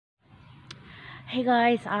Hey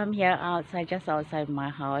guys, I'm here outside, just outside my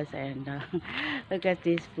house, and look at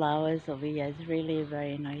these flowers over here. It's really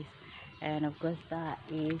very nice. And of course, that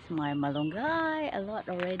is my malunggay, a lot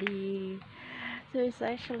already. So it's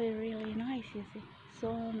actually really nice. You see,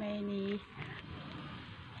 so many.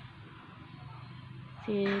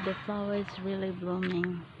 See, the flowers really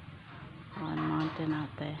blooming on mountain out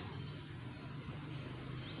there.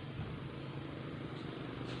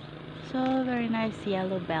 So very nice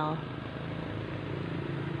yellow bell.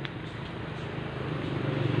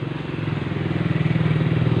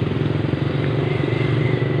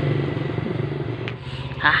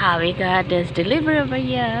 Haha, we got this delivery over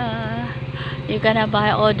here. You're gonna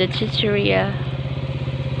buy all the chicheria.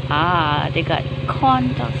 Ah, they got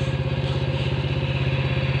corn dogs.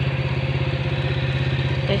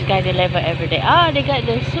 This guy deliver every day. Ah, they got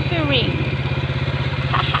the super ring.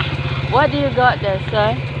 What do you got there,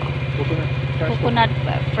 sir? Coconut,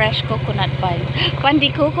 fresh coconut bun.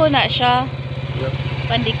 Pandi coconut, siya. Yep.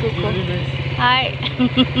 Pandi coco. Really nice. Hi.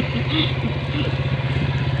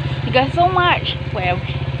 You got so much. Well.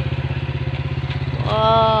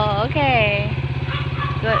 Oh, okay.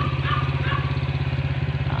 Good.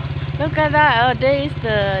 Look at that. Oh, there is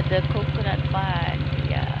the coconut bun.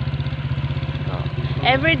 Yeah. So,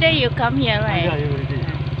 every day you come here, right? Yeah, every day.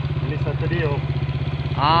 Only Saturday off.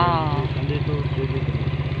 Oh. Sunday to Friday.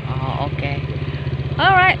 Oh, okay.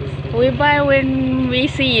 Alright. We buy when we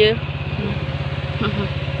see you.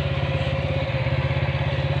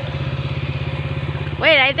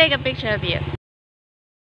 Wait, I take a picture of you.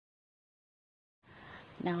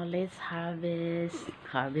 Now let's harvest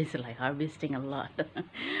like harvesting a lot.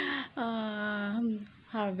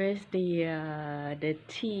 Harvest the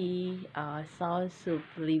tea, sour soup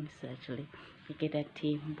leaves actually. You get that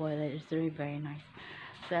tea, boil it. It's very very nice.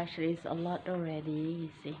 So actually it's a lot already. You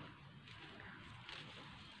see,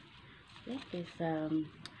 it's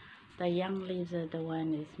the young leaves are the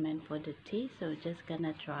one is meant for the tea. So just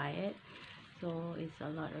gonna try it. So it's a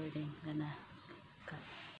lot already. Gonna cut.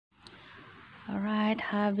 Alright,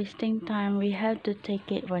 harvesting time. We have to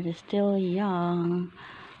take it when it's still young,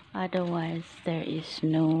 otherwise there is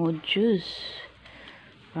no juice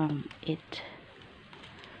from it.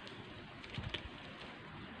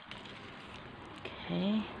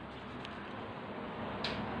 Okay.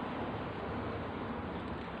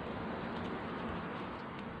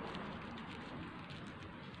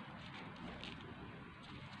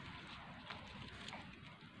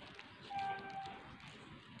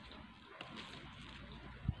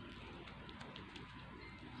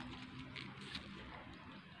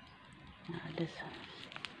 Now this one,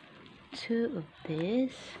 2 of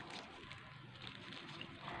this.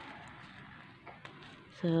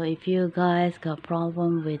 So if you guys got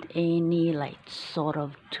problem with any like sort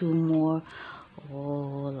of tumor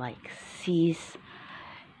or like cyst,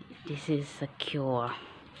 this is a cure.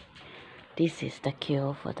 This is the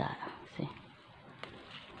cure for that. See,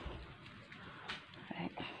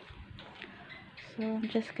 right? So I'm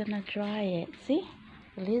just gonna dry it. See,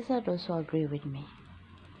 the lizard also agree with me.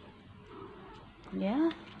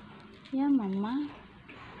 Yeah, yeah, mama.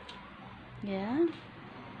 Yeah.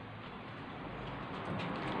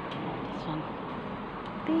 This one,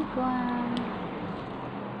 big one,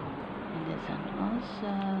 and this one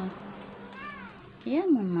also. Yeah,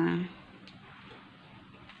 mama.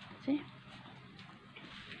 See,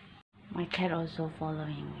 my cat also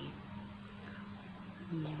following me.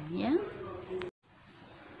 Yeah.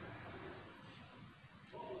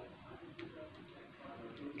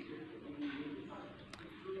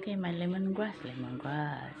 Okay, my lemongrass.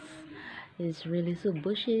 It's really so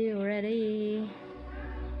bushy already.